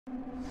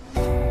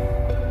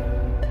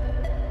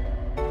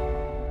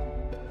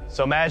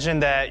So imagine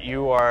that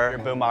you are a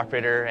boom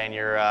operator and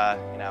you're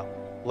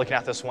looking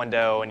out this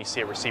window and you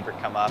see a receiver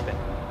come up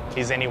and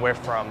he's anywhere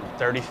from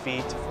 30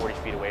 feet to 40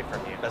 feet away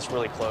from you. That's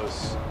really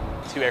close.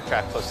 Two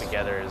aircraft close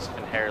together is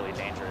inherently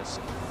dangerous.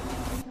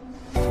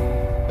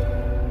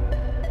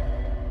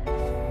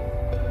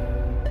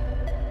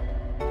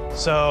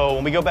 So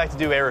when we go back to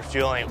do air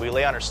refueling, we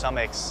lay on our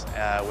stomachs,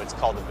 what's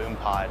called the boom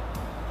pod.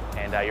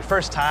 And your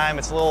first time,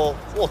 it's a little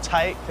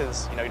tight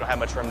because you don't have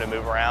much room to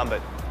move around,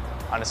 but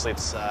honestly,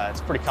 it's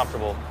pretty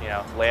comfortable.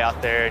 Lay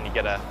out there and you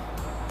get a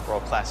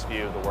world-class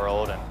view of the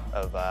world and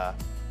of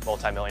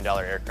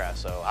multi-million-dollar aircraft.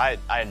 So I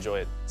enjoy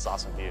it. It's an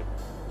awesome view.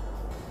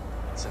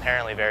 It's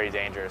inherently very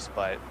dangerous,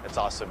 but it's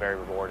also very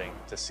rewarding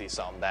to see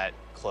something that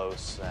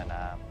close and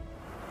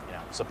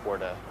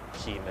support a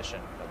key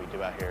mission that we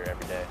do out here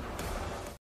every day.